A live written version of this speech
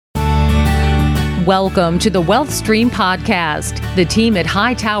Welcome to the Wealth Stream Podcast. The team at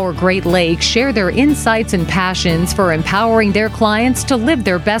Hightower Great Lakes share their insights and passions for empowering their clients to live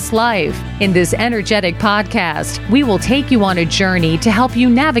their best life. In this energetic podcast, we will take you on a journey to help you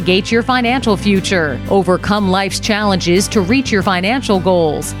navigate your financial future, overcome life's challenges to reach your financial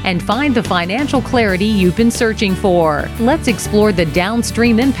goals, and find the financial clarity you've been searching for. Let's explore the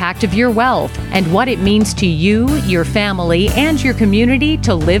downstream impact of your wealth and what it means to you, your family, and your community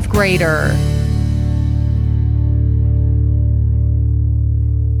to live greater.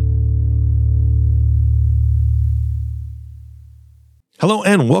 Hello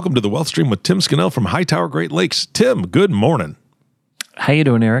and welcome to the Wealth Stream with Tim Scannell from Hightower Great Lakes. Tim, good morning. How you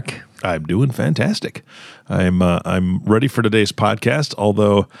doing, Eric? I'm doing fantastic. I'm ready for today's podcast,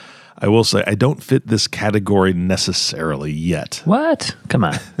 although I will say I don't fit this category necessarily yet. What? Come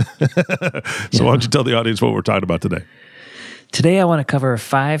on. So why don't you tell the audience what we're talking about today? Today I want to cover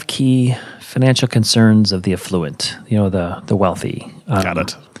 5 key financial concerns of the affluent, the wealthy. Got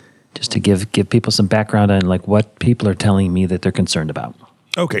it. Just to give people some background on like what people are telling me that they're concerned about.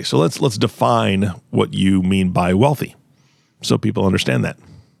 Okay, so let's define what you mean by wealthy, so people understand that.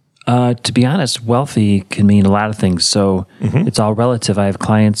 To be honest, wealthy can mean a lot of things. So It's all relative. I have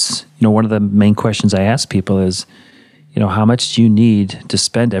clients. One of the main questions I ask people is, how much do you need to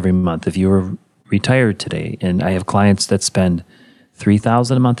spend every month if you were retired today? And I have clients that spend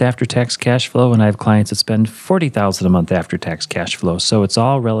 $3,000 a month after tax cash flow, and I have clients that spend $40,000 a month after tax cash flow. So it's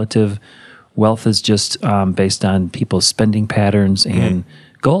all relative. Wealth is just based on people's spending patterns and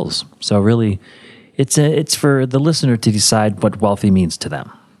goals. So really, it's for the listener to decide what wealthy means to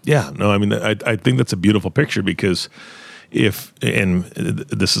them. Yeah, no, I mean, I think that's a beautiful picture because and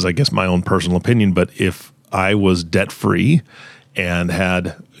this is, I guess, my own personal opinion, but if I was debt-free and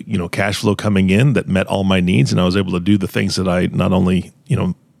had, cash flow coming in that met all my needs, and I was able to do the things that I not only,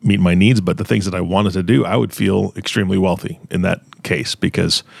 meet my needs, but the things that I wanted to do, I would feel extremely wealthy in that case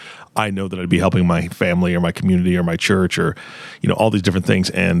because I know that I'd be helping my family or my community or my church or, all these different things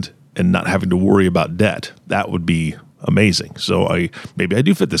and not having to worry about debt. That would be amazing. So maybe I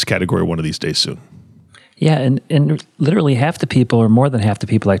do fit this category one of these days soon. Yeah, and literally half the people or more than half the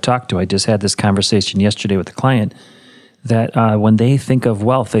people I talk to, I just had this conversation yesterday with a client, that when they think of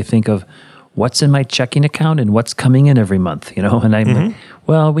wealth, they think of what's in my checking account and what's coming in every month, and I'm like,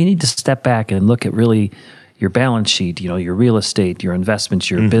 well, we need to step back and look at really your balance sheet, your real estate, your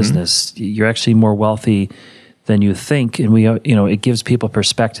investments, your business. You're actually more wealthy than you think, and it gives people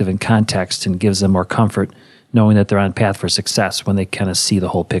perspective and context and gives them more comfort knowing that they're on path for success when they kind of see the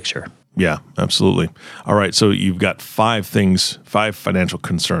whole picture. Yeah, absolutely. All right, so you've got 5 financial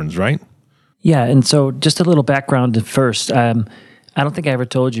concerns, right? Yeah, and so just a little background first. I don't think I ever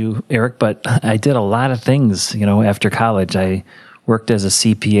told you, Eric, but I did a lot of things, after college. I worked as a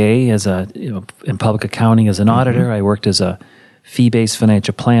CPA, in public accounting as an auditor. I worked as a fee-based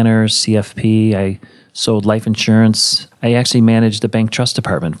financial planner, CFP. I sold life insurance. I actually managed the bank trust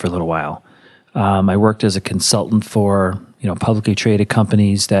department for a little while. I worked as a consultant for, publicly traded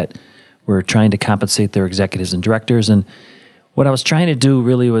companies that were trying to compensate their executives and directors. And what I was trying to do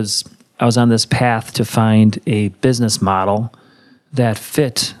really was I was on this path to find a business model that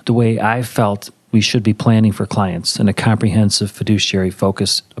fit the way I felt we should be planning for clients in a comprehensive fiduciary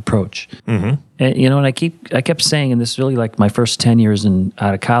focused approach. And, and I kept saying, and this is really like my first 10 years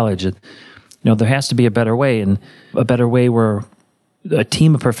out of college, there has to be a better way, and a better way where a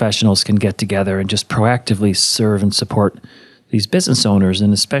team of professionals can get together and just proactively serve and support these business owners.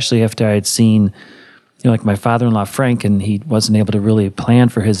 And especially after I had seen like my father-in-law, Frank, and he wasn't able to really plan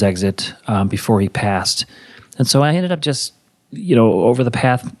for his exit before he passed. And so I ended up just, over the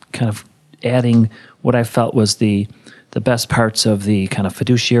path kind of adding what I felt was the best parts of the kind of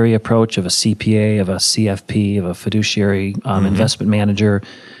fiduciary approach of a CPA, of a CFP, of a fiduciary investment manager,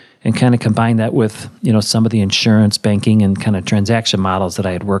 and kind of combine that with, some of the insurance, banking, and kind of transaction models that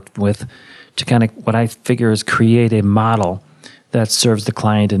I had worked with to kind of what I figure is create a model that serves the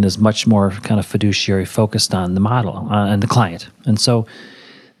client and is much more kind of fiduciary focused on the model and the client. And so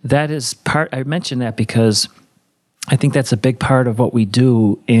that is I mention that because I think that's a big part of what we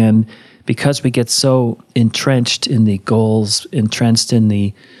do. And because we get so entrenched in the goals, entrenched in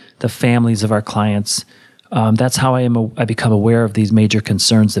the families of our clients, that's how I become aware of these major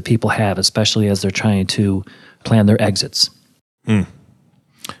concerns that people have, especially as they're trying to plan their exits.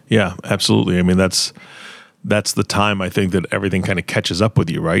 Yeah, absolutely. I mean, that's the time I think that everything kind of catches up with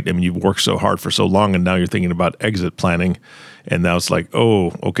you, right? I mean, you've worked so hard for so long, and now you're thinking about exit planning, and now it's like,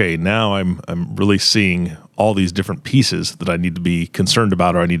 oh, okay, now I'm really seeing all these different pieces that I need to be concerned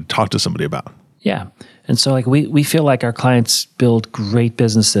about or I need to talk to somebody about. Yeah, and so like we feel like our clients build great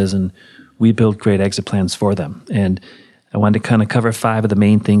businesses, and we build great exit plans for them. And I wanted to kind of cover 5 of the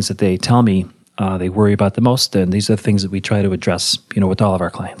main things that they tell me they worry about the most, and these are the things that we try to address, with all of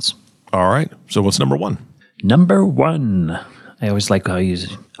our clients. All right. So what's number 1? Number 1. I always like how you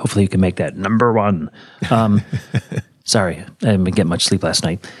use. Hopefully, you can make that number 1. Sorry, I didn't get much sleep last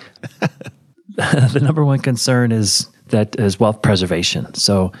night. The number 1 concern is wealth preservation.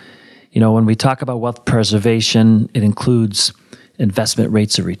 So, when we talk about wealth preservation, it includes investment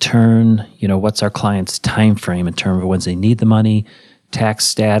rates of return. What's our client's time frame in terms of when they need the money, tax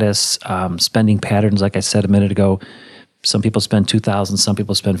status, spending patterns. Like I said a minute ago, some people spend $2,000, some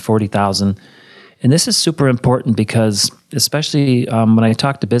people spend $40,000. And this is super important because, especially when I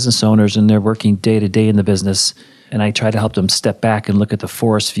talk to business owners and they're working day to day in the business, and I try to help them step back and look at the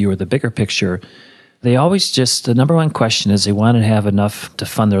forest view or the bigger picture, they always the number 1 question is they want to have enough to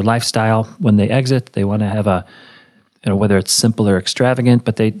fund their lifestyle when they exit. They want to have whether it's simple or extravagant,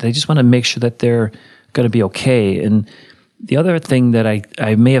 but they just want to make sure that they're going to be okay. And the other thing that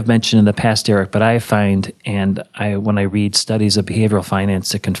I may have mentioned in the past, Eric, but I find, when I read studies of behavioral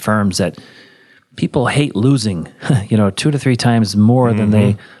finance, it confirms that people hate losing, 2 to 3 times more than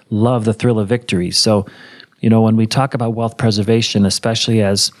they love the thrill of victory. So, when we talk about wealth preservation, especially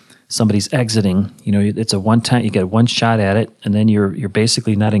as somebody's exiting, it's a one-time, you get one shot at it, and then you're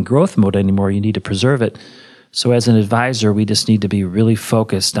basically not in growth mode anymore. You need to preserve it. So as an advisor, we just need to be really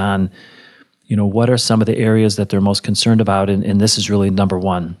focused on, what are some of the areas that they're most concerned about, and this is really number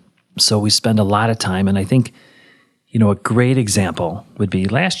 1. So we spend a lot of time, and I think, a great example would be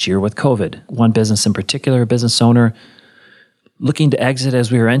last year with COVID. One business in particular, a business owner looking to exit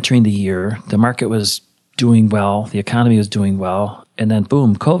as we were entering the year. The market was doing well, the economy was doing well, and then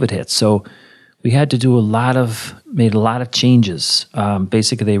boom, COVID hit. So we had to do made a lot of changes.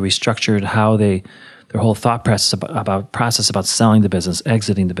 Basically, they restructured how their whole thought process about selling the business,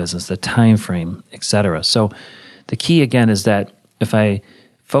 exiting the business, the time frame, et cetera. So the key again is that if I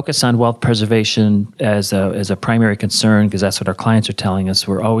focus on wealth preservation as a primary concern, because that's what our clients are telling us,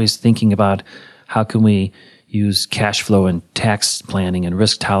 we're always thinking about how can we use cash flow and tax planning and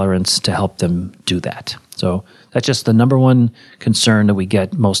risk tolerance to help them do that. So that's just the number 1 concern that we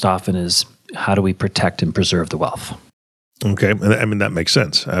get most often is how do we protect and preserve the wealth? Okay. I mean, that makes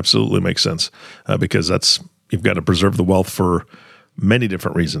sense. Absolutely makes sense because you've got to preserve the wealth for many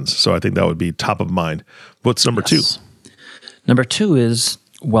different reasons. So I think that would be top of mind. What's number 2? Number 2 is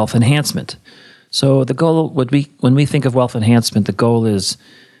wealth enhancement. So the goal when we think of wealth enhancement, the goal is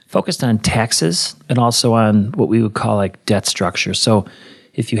focused on taxes and also on what we would call like debt structure. So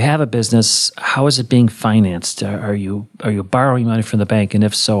if you have a business, how is it being financed? Are you borrowing money from the bank? And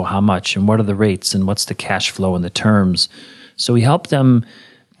if so, how much? And what are the rates? And what's the cash flow and the terms? So we help them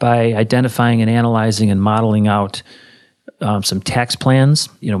by identifying and analyzing and modeling out some tax plans,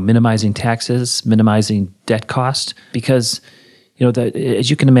 minimizing taxes, minimizing debt cost, because as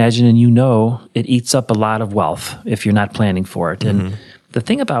you can imagine, and it eats up a lot of wealth if you're not planning for it. And the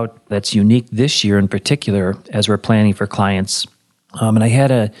thing about that's unique this year in particular, as we're planning for clients, and I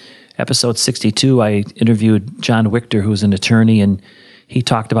had episode 62, I interviewed John Wichter, who's an attorney, and he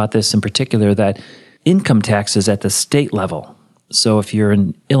talked about this in particular, that income taxes at the state level. So if you're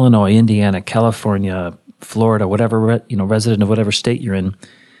in Illinois, Indiana, California, Florida, whatever, resident of whatever state you're in,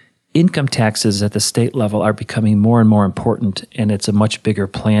 income taxes at the state level are becoming more and more important, and it's a much bigger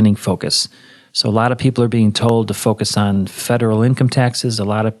planning focus. So a lot of people are being told to focus on federal income taxes. A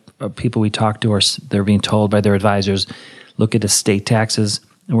lot of people we talk to they're being told by their advisors, look at the state taxes.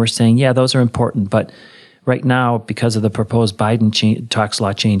 And we're saying, yeah, those are important. But right now, because of the proposed Biden tax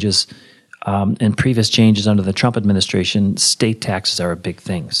law changes and previous changes under the Trump administration, state taxes are a big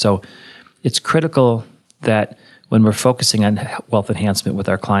thing. So it's critical that when we're focusing on wealth enhancement with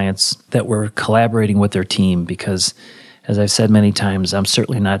our clients, that we're collaborating with their team because, as I've said many times, I'm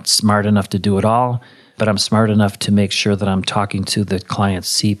certainly not smart enough to do it all, but I'm smart enough to make sure that I'm talking to the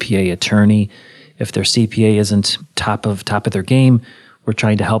client's CPA attorney. If their CPA isn't top of their game, we're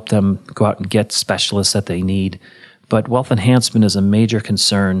trying to help them go out and get specialists that they need. But wealth enhancement is a major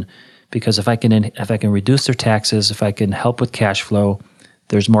concern because if I can reduce their taxes, if I can help with cash flow,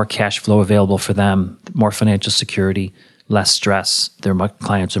 there's more cash flow available for them, more financial security, less stress. Their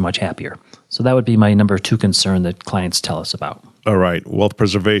clients are much happier. So that would be my number 2 concern that clients tell us about. All right. Wealth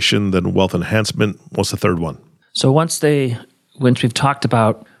preservation, then wealth enhancement. What's the third one? So once we've talked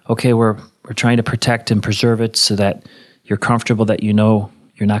about, okay, we're trying to protect and preserve it so that you're comfortable that you're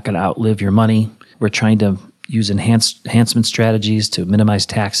not going to outlive your money. We're trying to use enhancement strategies to minimize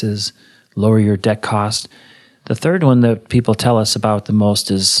taxes, lower your debt cost. The third one that people tell us about the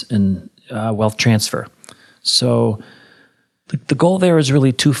most is in wealth transfer. So the goal there is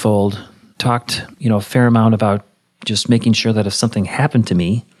really twofold, talked, a fair amount about just making sure that if something happened to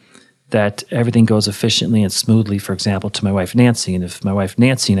me, that everything goes efficiently and smoothly, for example, to my wife, Nancy. And if my wife,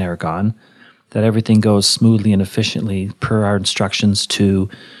 Nancy, and I are gone, that everything goes smoothly and efficiently per our instructions to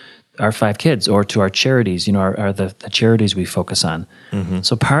our 5 kids or to our charities, the charities we focus on. Mm-hmm.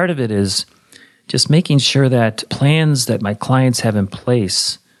 So part of it is just making sure that plans that my clients have in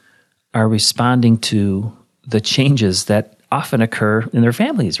place are responding to the changes that often occur in their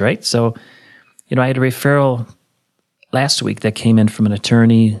families, right? So, I had a referral last week that came in from an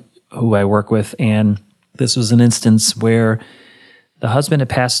attorney who I work with, and this was an instance where the husband had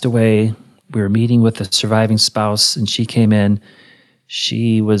passed away. We were meeting with the surviving spouse, and she came in.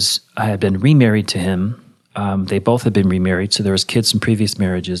 I had been remarried to him. They both had been remarried, so there was kids from previous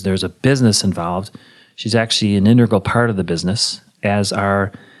marriages. There's a business involved. She's actually an integral part of the business, as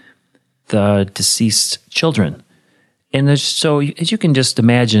are the deceased children. And so as you can just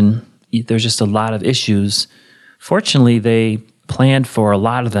imagine, there's just a lot of issues. Fortunately, they planned for a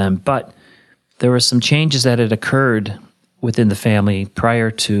lot of them, but there were some changes that had occurred within the family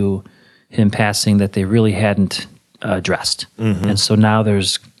prior to him passing that they really hadn't addressed. Mm-hmm. And so now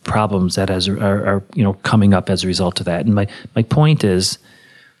there's problems that are coming up as a result of that. And my point is,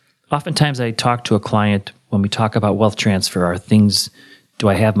 oftentimes I talk to a client when we talk about wealth transfer are things, do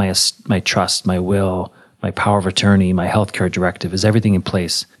I have my trust, my will, my power of attorney, my healthcare directive, is everything in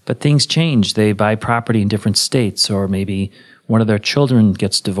place? But things change. They buy property in different states, or maybe one of their children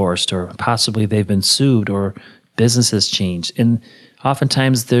gets divorced, or possibly they've been sued, or businesses change. And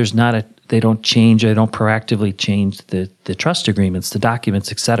oftentimes they don't proactively change the trust agreements, the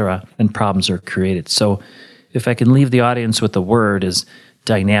documents, et cetera, and problems are created. So if I can leave the audience with the word is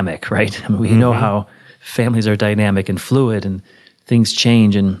dynamic, right? I mean, we know how families are dynamic and fluid and things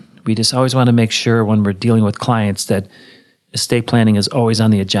change, and we just always want to make sure when we're dealing with clients that estate planning is always on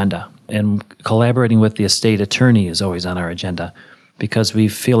the agenda, and collaborating with the estate attorney is always on our agenda, because we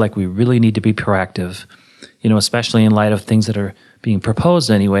feel like we really need to be proactive, especially in light of things that are being proposed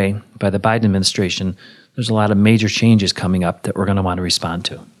anyway by the Biden administration. There's a lot of major changes coming up that we're going to want to respond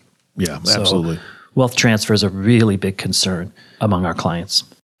to. Yeah, absolutely. So wealth transfer is a really big concern among our clients.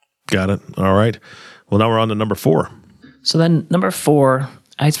 Got it. All right. Well, now we're on to number 4. So then number 4,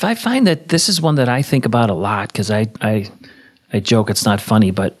 I find that this is one that I think about a lot, because I joke it's not funny,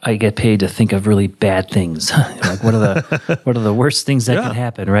 but I get paid to think of really bad things. Like what are the worst things that can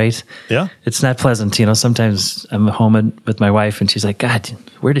happen, right? Yeah. It's not pleasant. Sometimes I'm home with my wife and she's like, God,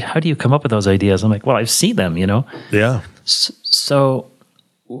 how do you come up with those ideas? I'm like, well, I've seen them, Yeah. So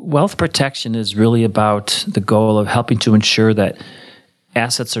wealth protection is really about the goal of helping to ensure that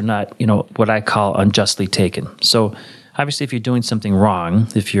assets are not, what I call unjustly taken. So obviously, if you're doing something wrong,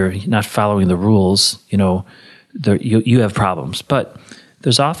 if you're not following the rules, you have problems. But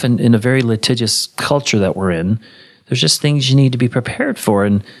there's often, in a very litigious culture that we're in, there's just things you need to be prepared for.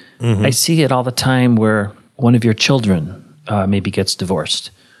 And I see it all the time where one of your children maybe gets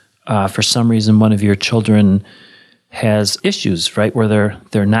divorced. For some reason, one of your children has issues, right, where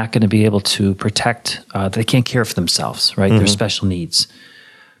they're not going to be able to protect, they can't care for themselves, right? Their special needs.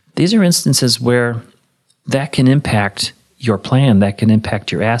 These are instances where that can impact your plan, that can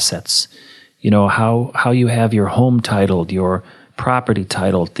impact your assets. How you have your home titled, your property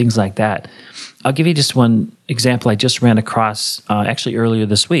titled, things like that. I'll give you just one example I just ran across actually earlier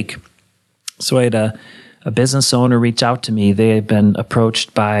this week. So I had a business owner reach out to me. They had been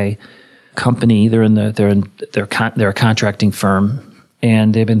approached by a company. They're a contracting firm,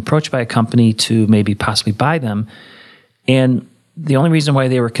 and they've been approached by a company to maybe possibly buy them. And the only reason why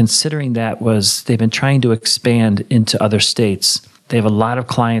they were considering that was they've been trying to expand into other states. They have a lot of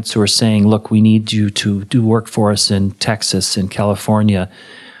clients who are saying, look, we need you to do work for us in Texas and California.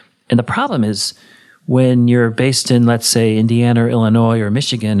 And the problem is when you're based in, let's say, Indiana or Illinois or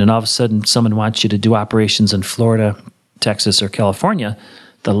Michigan, and all of a sudden someone wants you to do operations in Florida, Texas, or California,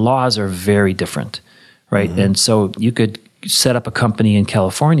 the laws are very different, right? And so you could set up a company in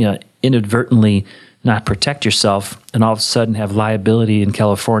California, inadvertently not protect yourself, and all of a sudden have liability in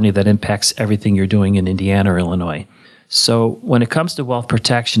California that impacts everything you're doing in Indiana or Illinois. So when it comes to wealth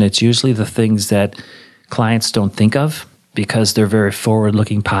protection, it's usually the things that clients don't think of because they're very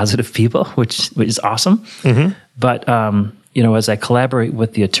forward-looking, positive people, which is awesome. But as I collaborate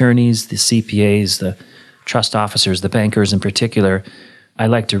with the attorneys, the CPAs, the trust officers, the bankers in particular, I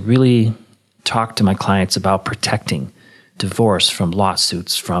like to really talk to my clients about protecting divorce from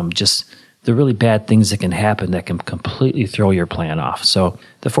lawsuits, from just the really bad things that can happen that can completely throw your plan off. So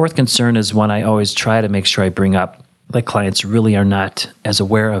the 4th concern is one I always try to make sure I bring up that clients really are not as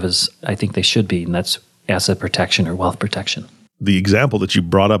aware of as I think they should be, and that's asset protection or wealth protection. the example that you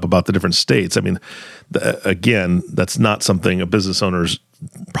brought up about the different states, I mean, again, that's not something a business owner's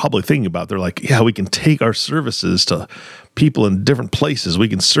probably thinking about. They're like, yeah, we can take our services to people in different places. We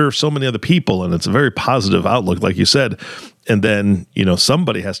can serve so many other people, and it's a very positive outlook, like you said. And then,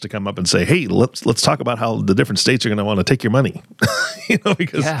 somebody has to come up and say, hey, let's talk about how the different states are going to want to take your money,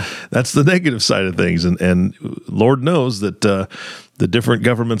 because that's the negative side of things. And Lord knows that the different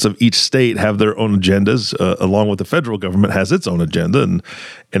governments of each state have their own agendas, along with the federal government has its own agenda. And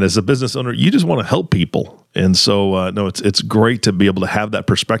as a business owner, you just want to help people. And so, no, it's great to be able to have that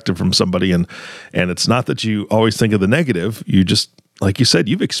perspective from somebody. And it's not that you always think of the negative. You just, like you said,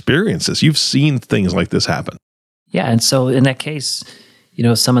 you've experienced this. You've seen things like this happen. Yeah, and so in that case,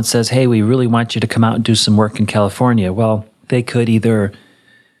 someone says, hey, we really want you to come out and do some work in California. Well, they could either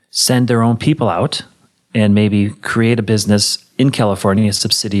send their own people out and maybe create a business in California, a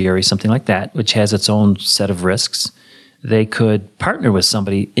subsidiary, something like that, which has its own set of risks. They could partner with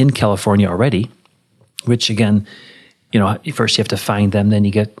somebody in California already, which again, first you have to find them, then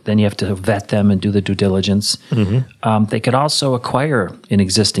you have to vet them and do the due diligence. Mm-hmm. They could also acquire an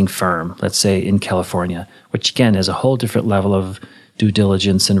existing firm, let's say in California, which again has a whole different level of due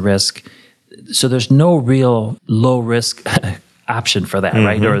diligence and risk. So there's no real low risk option for that,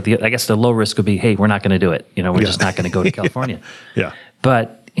 right? Or I guess the low risk would be, hey, we're not going to do it. We're just not going to go to California. Yeah.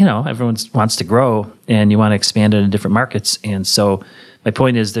 But everyone wants to grow, and you want to expand into different markets, and so. My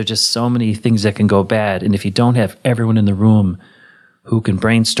point is, there's just so many things that can go bad. And if you don't have everyone in the room who can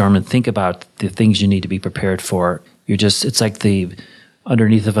brainstorm and think about the things you need to be prepared for, it's like the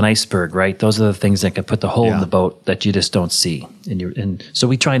underneath of an iceberg, right? Those are the things that can put the hole in the boat that you just don't see. And so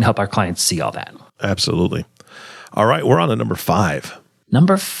we try and help our clients see all that. Absolutely. All right, we're on to number 5.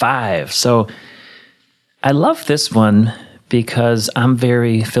 Number 5. So I love this one because I'm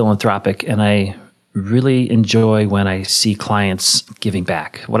very philanthropic, and I really enjoy when I see clients giving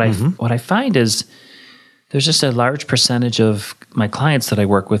back. What I find is there's just a large percentage of my clients that I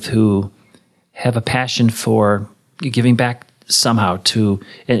work with who have a passion for giving back somehow to,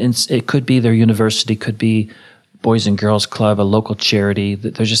 and it could be their university, could be Boys and Girls Club, a local charity.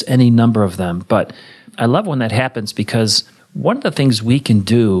 There's just any number of them. But I love when that happens, because one of the things we can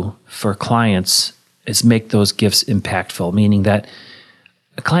do for clients is make those gifts impactful, meaning that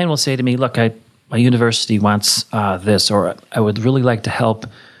a client will say to me, look, my university wants this, or I would really like to help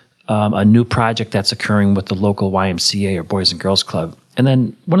a new project that's occurring with the local YMCA or Boys and Girls Club. And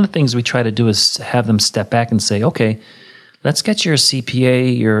then one of the things we try to do is have them step back and say, okay, let's get your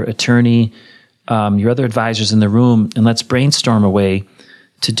CPA, your attorney, your other advisors in the room, and let's brainstorm a way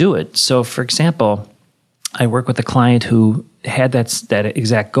to do it. So, for example, I work with a client who had that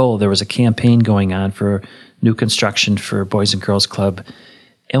exact goal. There was a campaign going on for new construction for Boys and Girls Club.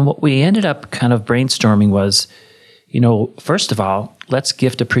 And what we ended up kind of brainstorming was, first of all, let's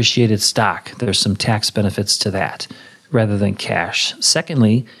gift appreciated stock. There's some tax benefits to that rather than cash.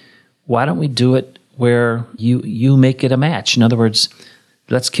 Secondly, why don't we do it where you make it a match? In other words,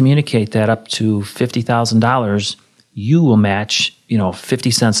 let's communicate that up to $50,000, you will match,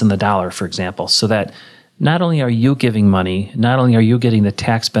 50 cents in the dollar, for example, so that not only are you giving money, not only are you getting the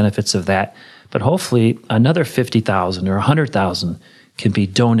tax benefits of that, but hopefully another $50,000 or $100,000 can be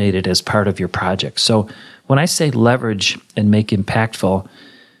donated as part of your project. So when I say leverage and make impactful,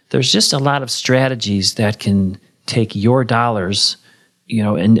 there's just a lot of strategies that can take your dollars,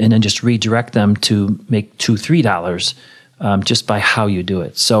 and then just redirect them to make $2, $3 just by how you do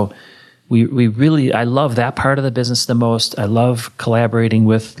it. So I love that part of the business the most. I love collaborating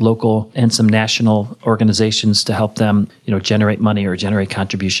with local and some national organizations to help them, generate money or generate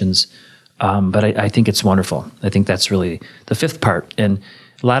contributions. But I think it's wonderful. I think that's really the 5th part. And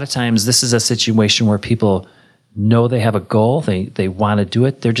a lot of times this is a situation where people know they have a goal. They want to do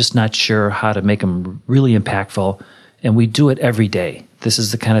it. They're just not sure how to make them really impactful. And we do it every day. This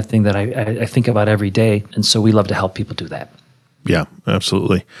is the kind of thing that I think about every day. And so we love to help people do that. Yeah,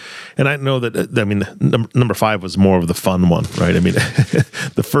 absolutely. And I know that, number 5 was more of the fun one, right? I mean,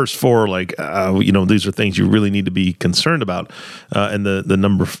 the first 4, these are things you really need to be concerned about. And the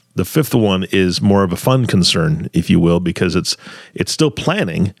 5th one is more of a fun concern, if you will, because it's still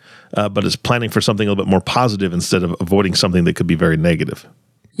planning, but it's planning for something a little bit more positive instead of avoiding something that could be very negative.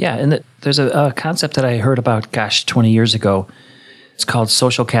 Yeah, and there's a concept that I heard about, 20 years ago. It's called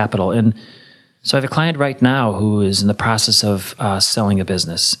social capital. And so I have a client right now who is in the process of selling a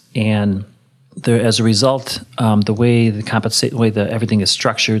business, and as a result, the way everything is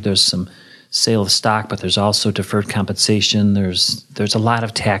structured, there's some sale of stock, but there's also deferred compensation. There's a lot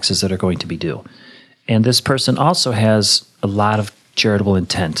of taxes that are going to be due, and this person also has a lot of charitable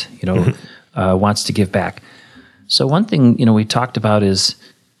intent. Wants to give back. So one thing, we talked about is,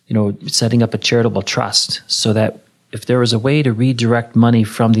 setting up a charitable trust so that if there was a way to redirect money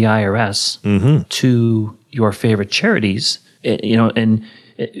from the IRS to your favorite charities,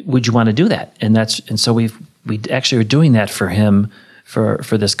 would you want to do that? And so we actually are doing that for him,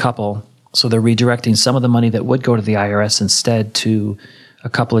 for this couple. So they're redirecting some of the money that would go to the IRS instead to a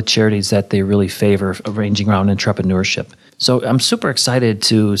couple of charities that they really favor, ranging around entrepreneurship. So I'm super excited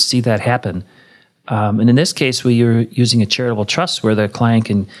to see that happen. And in this case, we are using a charitable trust where the client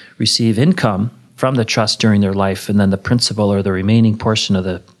can receive income from the trust during their life, and then the principal or the remaining portion of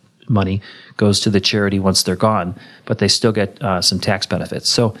the money goes to the charity once they're gone, but they still get some tax benefits.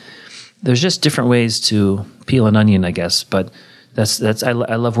 So there's just different ways to peel an onion, I guess. But I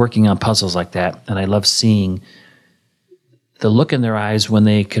love working on puzzles like that, and I love seeing the look in their eyes when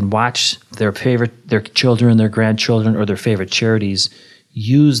they can watch their children, their grandchildren, or their favorite charities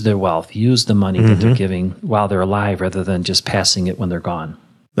use their wealth, use the money that they're giving while they're alive rather than just passing it when they're gone.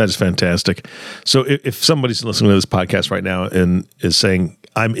 That is fantastic. So if somebody's listening to this podcast right now and is saying,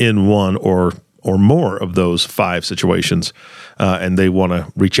 I'm in one or more of those 5 situations, and they want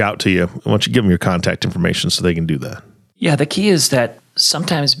to reach out to you, why don't you give them your contact information so they can do that? Yeah, the key is that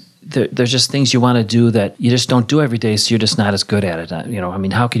sometimes there's just things you want to do that you just don't do every day, so you're just not as good at it.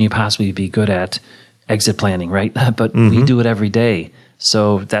 How can you possibly be good at exit planning, right? But we do it every day.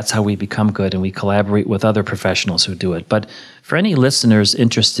 So that's how we become good, and we collaborate with other professionals who do it. But for any listeners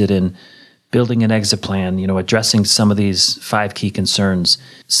interested in building an exit plan, addressing some of these 5 key concerns,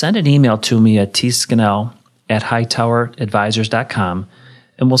 send an email to me at tscannell@hightoweradvisors.com,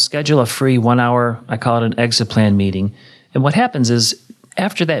 and we'll schedule a free 1-hour, I call it an exit plan meeting. And what happens is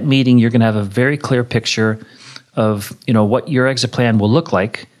after that meeting, you're going to have a very clear picture of, what your exit plan will look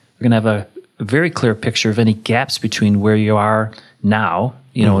like. We're going to have a very clear picture of any gaps between where you are now,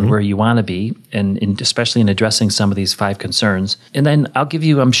 and where you want to be, and especially in addressing some of these 5 concerns. And then I'll give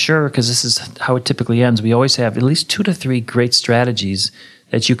you, I'm sure, because this is how it typically ends, we always have at least 2 to 3 great strategies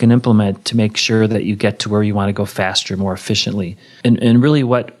that you can implement to make sure that you get to where you want to go faster, more efficiently. And really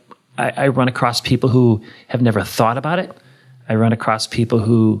what I run across people who have never thought about it. I run across people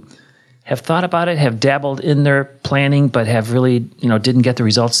who have thought about it, have dabbled in their planning, but have really, didn't get the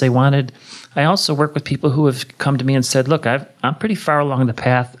results they wanted. I also work with people who have come to me and said, look, I'm pretty far along the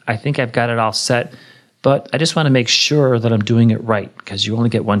path. I think I've got it all set, but I just want to make sure that I'm doing it right, because you only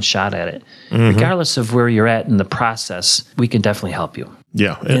get one shot at it. Regardless of where you're at in the process, we can definitely help you.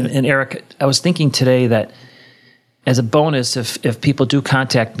 Yeah. And Eric, I was thinking today that as a bonus, if people do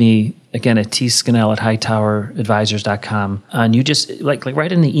contact me, again, at tscannell@hightoweradvisors.com, and you just, like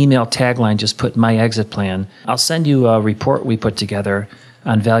right in the email tagline, just put my exit plan, I'll send you a report we put together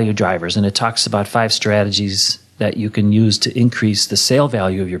on value drivers, and it talks about 5 strategies that you can use to increase the sale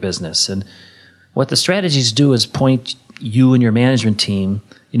value of your business. And what the strategies do is point you and your management team,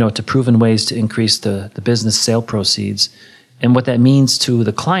 to proven ways to increase the business sale proceeds. And what that means to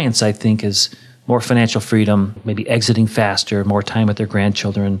the clients, I think, is more financial freedom, maybe exiting faster, more time with their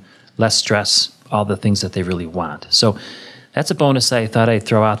grandchildren, less stress, all the things that they really want. So that's a bonus I thought I'd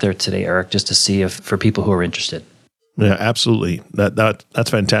throw out there today, Eric, just to see if for people who are interested. Yeah, absolutely. That's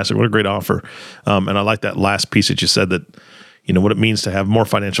fantastic. What a great offer. And I like that last piece that you said, that what it means to have more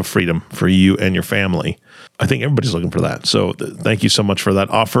financial freedom for you and your family. I think everybody's looking for that. So thank you so much for that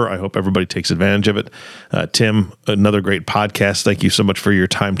offer. I hope everybody takes advantage of it. Tim, another great podcast. Thank you so much for your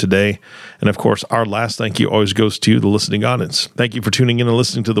time today. And of course, our last thank you always goes to the listening audience. Thank you for tuning in and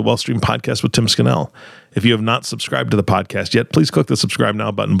listening to the WealthStream Podcast with Tim Scannell. If you have not subscribed to the podcast yet, please click the subscribe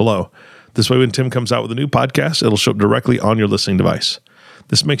now button below. This way, when Tim comes out with a new podcast, it'll show up directly on your listening device.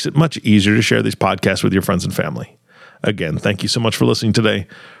 This makes it much easier to share these podcasts with your friends and family. Again, thank you so much for listening today.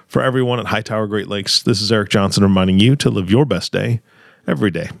 For everyone at Hightower Great Lakes, this is Eric Johnson reminding you to live your best day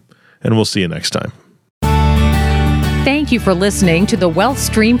every day. And we'll see you next time. Thank you for listening to the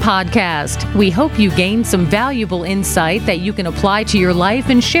WealthStream Podcast. We hope you gained some valuable insight that you can apply to your life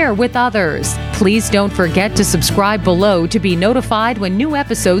and share with others. Please don't forget to subscribe below to be notified when new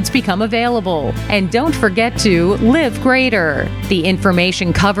episodes become available. And don't forget to live greater. The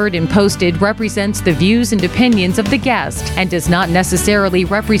information covered and posted represents the views and opinions of the guest and does not necessarily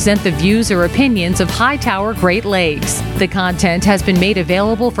represent the views or opinions of Hightower Great Lakes. The content has been made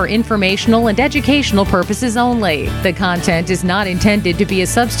available for informational and educational purposes only. The The content is not intended to be a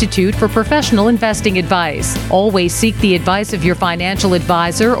substitute for professional investing advice. Always seek the advice of your financial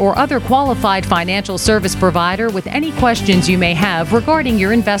advisor or other qualified financial service provider with any questions you may have regarding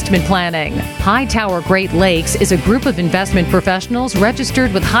your investment planning. Hightower Great Lakes is a group of investment professionals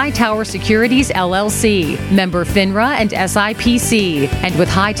registered with Hightower Securities, LLC, member FINRA and SIPC, and with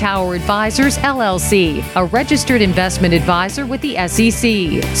Hightower Advisors, LLC, a registered investment advisor with the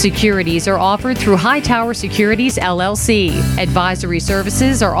SEC. Securities are offered through Hightower Securities, LLC. Advisory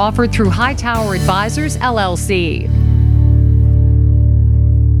services are offered through Hightower Advisors, LLC.